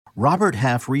Robert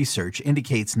Half research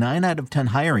indicates 9 out of 10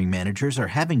 hiring managers are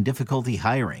having difficulty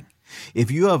hiring.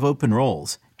 If you have open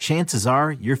roles, chances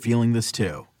are you're feeling this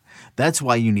too. That's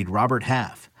why you need Robert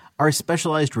Half. Our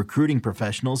specialized recruiting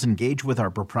professionals engage with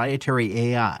our proprietary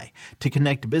AI to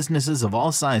connect businesses of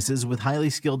all sizes with highly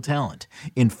skilled talent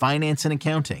in finance and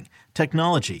accounting,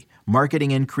 technology,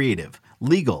 marketing and creative,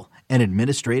 legal, and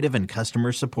administrative and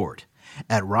customer support.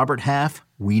 At Robert Half,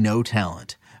 we know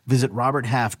talent. Visit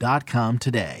roberthalf.com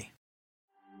today.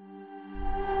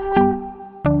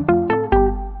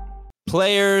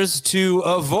 Players to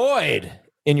avoid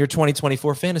in your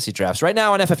 2024 fantasy drafts right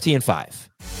now on FFT and 5.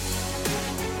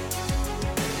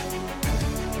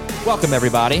 Welcome,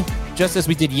 everybody. Just as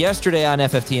we did yesterday on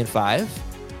FFT and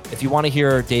 5, if you want to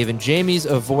hear Dave and Jamie's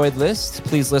avoid list,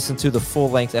 please listen to the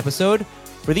full-length episode.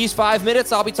 For these 5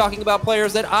 minutes, I'll be talking about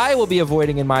players that I will be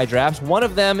avoiding in my drafts. One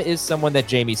of them is someone that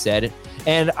Jamie said,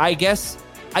 and I guess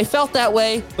I felt that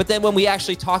way, but then when we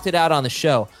actually talked it out on the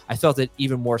show, I felt it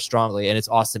even more strongly, and it's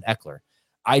Austin Ekeler.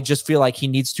 I just feel like he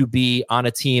needs to be on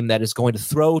a team that is going to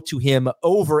throw to him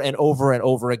over and over and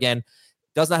over again.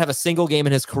 Does not have a single game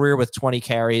in his career with 20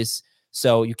 carries,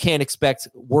 so you can't expect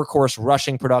workhorse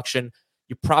rushing production.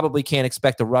 You probably can't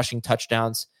expect the rushing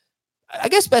touchdowns. I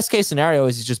guess best case scenario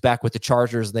is he's just back with the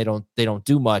Chargers. They don't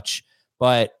do much,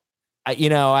 but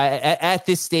at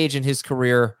this stage in his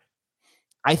career,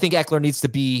 I think Ekeler needs to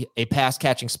be a pass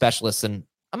catching specialist, and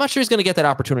I'm not sure he's going to get that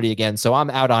opportunity again. So I'm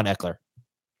out on Ekeler.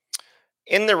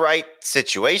 In the right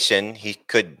situation, he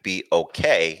could be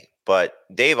okay, but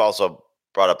Dave also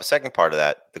brought up a second part of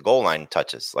that, the goal line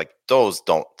touches. Like, those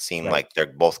don't seem like they're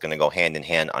both going to go hand in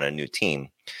hand on a new team.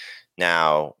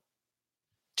 Now,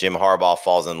 Jim Harbaugh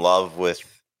falls in love with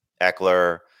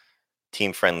Ekeler,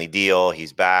 team-friendly deal.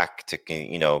 He's back to,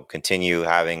 continue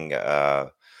having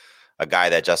a guy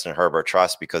that Justin Herbert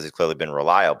trusts because he's clearly been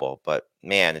reliable. But,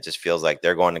 man, it just feels like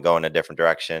they're going to go in a different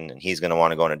direction, and he's going to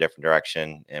want to go in a different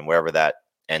direction. And wherever that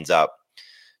ends up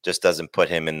just doesn't put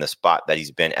him in the spot that he's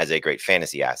been as a great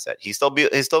fantasy asset. He'll still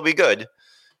be good,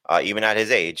 even at his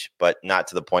age, but not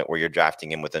to the point where you're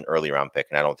drafting him with an early round pick.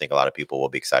 And I don't think a lot of people will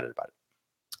be excited about it.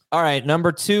 All right,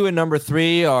 number 2 and number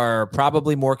 3 are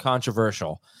probably more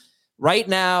controversial. Right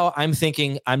now, I'm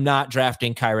thinking I'm not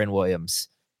drafting Kyren Williams.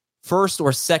 First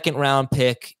or second round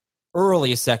pick,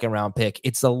 early second round pick.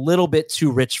 It's a little bit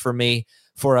too rich for me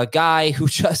for a guy who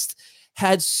just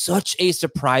had such a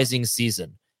surprising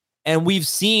season. And we've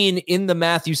seen in the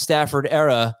Matthew Stafford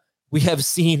era, we have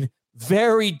seen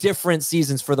very different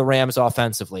seasons for the Rams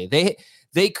offensively. They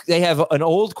have an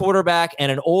old quarterback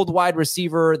and an old wide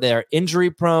receiver. They're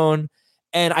injury prone.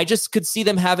 And I just could see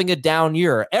them having a down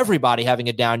year. Everybody having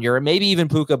a down year, and maybe even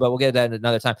Puka, but we'll get that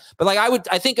another time. But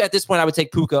I think at this point I would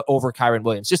take Puka over Kyren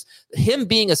Williams. Just him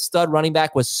being a stud running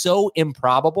back was so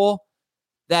improbable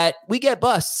that we get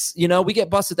busts. We get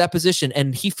busts at that position,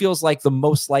 and he feels like the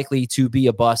most likely to be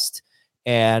a bust.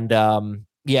 And I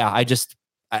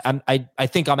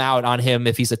think I'm out on him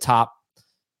if he's a top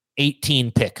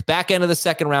 18 pick. Back end of the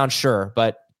second round, sure,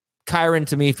 but Kyren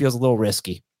to me feels a little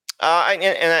risky.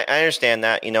 I understand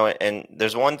that, and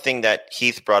there's one thing that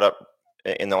Heath brought up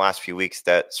in the last few weeks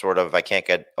that sort of I can't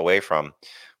get away from.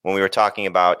 When we were talking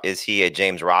about, is he a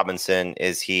James Robinson?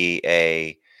 Is he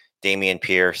a Dameon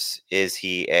Pierce? Is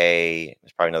he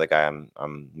there's probably another guy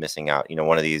I'm missing out,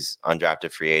 one of these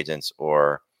undrafted free agents,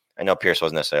 or I know Pierce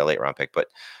wasn't necessarily a late round pick, but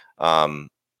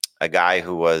a guy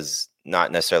who was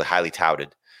not necessarily highly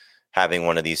touted having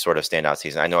one of these sort of standout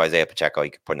seasons. I know Isaiah Pacheco,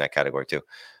 you could put in that category too.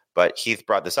 But Heath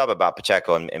brought this up about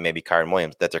Pacheco and maybe Kyren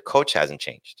Williams, that their coach hasn't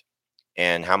changed.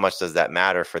 And how much does that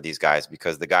matter for these guys?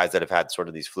 Because the guys that have had sort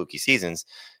of these fluky seasons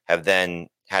have then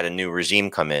had a new regime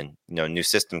come in, new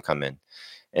system come in.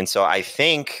 And so I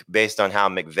think based on how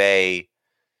McVay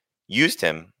used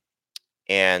him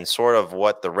and sort of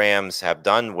what the Rams have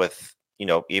done with,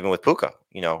 even with Puka,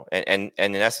 and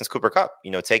in essence, Cooper Kupp,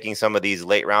 taking some of these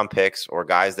late round picks or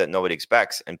guys that nobody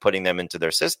expects and putting them into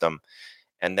their system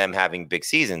and them having big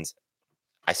seasons,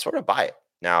 I sort of buy it.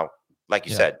 Now, like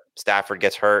you said, Stafford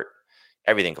gets hurt,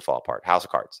 everything could fall apart. House of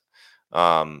cards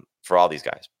for all these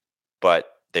guys.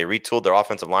 But they retooled their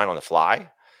offensive line on the fly.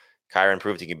 Kyren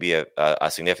proved he could be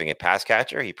a significant pass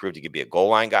catcher. He proved he could be a goal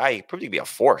line guy. He proved he could be a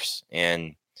force.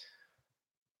 And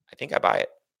I think I buy it.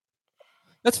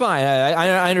 That's fine.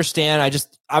 I understand.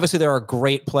 Obviously there are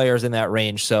great players in that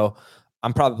range, so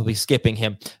I'm probably skipping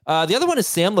him. The other one is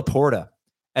Sam Laporta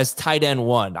as tight end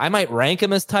 1. I might rank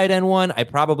him as tight end 1. I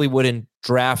probably wouldn't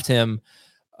draft him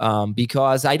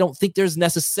because I don't think there's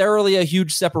necessarily a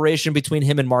huge separation between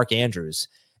him and Mark Andrews.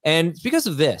 And because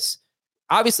of this,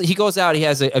 obviously he goes out, he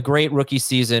has a great rookie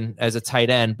season as a tight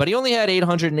end, but he only had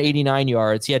 889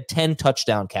 yards. He had 10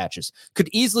 touchdown catches. Could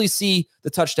easily see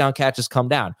the touchdown catches come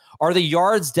down. Are the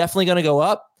yards definitely going to go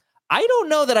up? I don't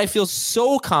know that I feel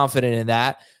so confident in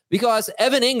that, because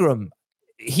Evan Ingram,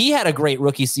 he had a great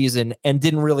rookie season and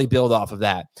didn't really build off of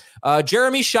that.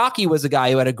 Jeremy Shockey was a guy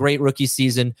who had a great rookie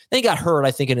season. Then he got hurt,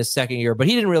 I think, in his second year, but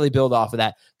he didn't really build off of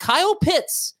that. Kyle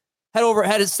Pitts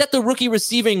had set the rookie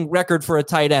receiving record for a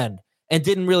tight end and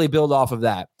didn't really build off of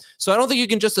that. So I don't think you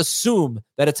can just assume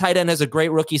that a tight end has a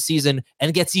great rookie season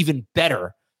and gets even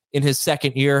better in his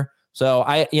second year. So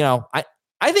I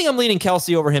think I'm leaning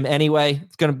Kelce over him anyway.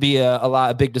 It's going to be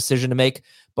a big decision to make,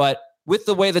 but with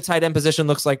the way the tight end position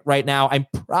looks like right now, I'm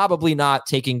probably not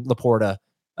taking Laporta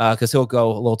because he'll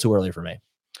go a little too early for me.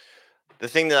 The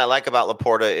thing that I like about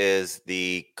Laporta is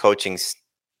the coaching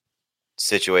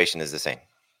situation is the same.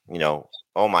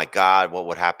 Oh my God, what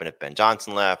would happen if Ben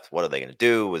Johnson left? What are they going to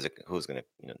do? Who's going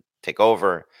to take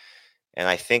over? And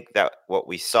I think that what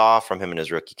we saw from him in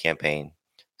his rookie campaign.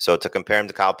 So to compare him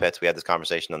to Kyle Pitts, we had this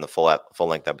conversation on the full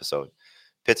length episode.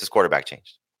 Pitts' quarterback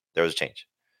changed. There was a change.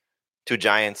 2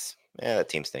 Giants. That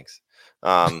team stinks.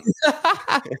 In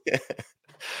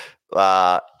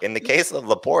the case of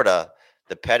Laporta,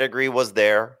 the pedigree was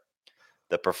there.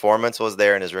 The performance was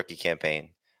there in his rookie campaign.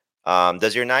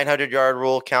 Does your 900-yard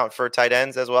rule count for tight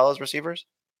ends as well as receivers?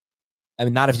 I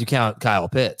mean, not if you count Kyle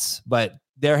Pitts, but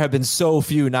there have been so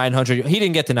few 900. He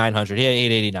didn't get to 900. He had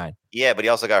 889. Yeah, but he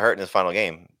also got hurt in his final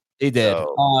game. He did.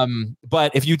 So.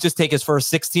 But if you just take his first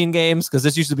 16 games, because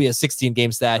this used to be a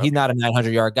 16-game stat, okay. He's not a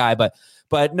 900-yard guy,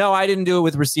 But no, I didn't do it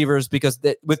with receivers because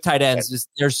with tight ends,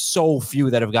 there's so few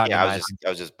that have gotten. Yeah, I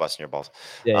was just busting your balls.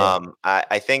 Yeah.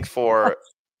 I think for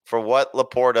what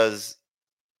Laporta's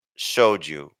showed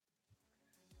you,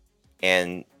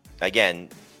 and again,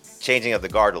 changing of the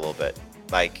guard a little bit,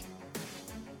 like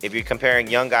if you're comparing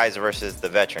young guys versus the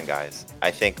veteran guys, I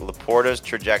think Laporta's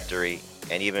trajectory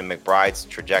and even McBride's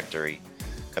trajectory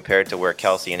compared to where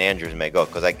Kelce and Andrews may go,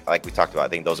 because like we talked about, I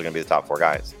think those are going to be the top 4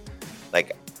 guys.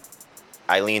 Like,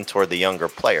 I lean toward the younger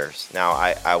players. Now,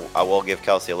 I will give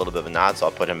Kelce a little bit of a nod, so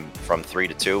I'll put him from 3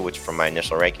 to 2, which from my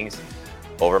initial rankings,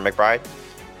 over McBride.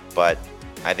 But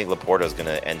I think Laporta is going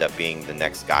to end up being the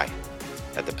next guy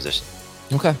at the position.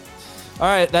 Okay. All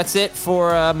right, that's it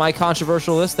for my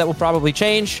controversial list. That will probably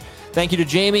change. Thank you to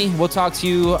Jamie. We'll talk to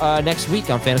you next week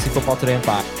on Fantasy Football Today on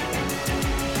 5.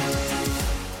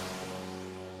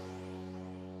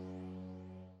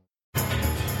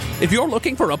 If you're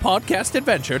looking for a podcast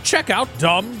adventure, check out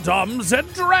Dumb Dumbs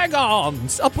and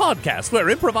Dragons, a podcast where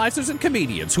improvisers and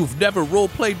comedians who've never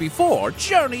role-played before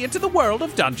journey into the world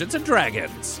of Dungeons &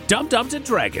 Dragons. Dumb Dumbs and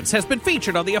Dragons has been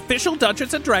featured on the official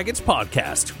Dungeons & Dragons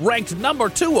podcast, ranked number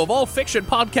 2 of all fiction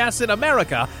podcasts in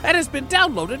America, and has been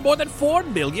downloaded more than 4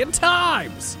 million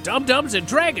times. Dumb Dumbs and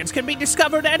Dragons can be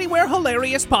discovered anywhere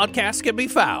hilarious podcasts can be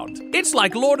found. It's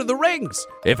like Lord of the Rings,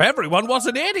 if everyone was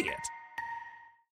an idiot.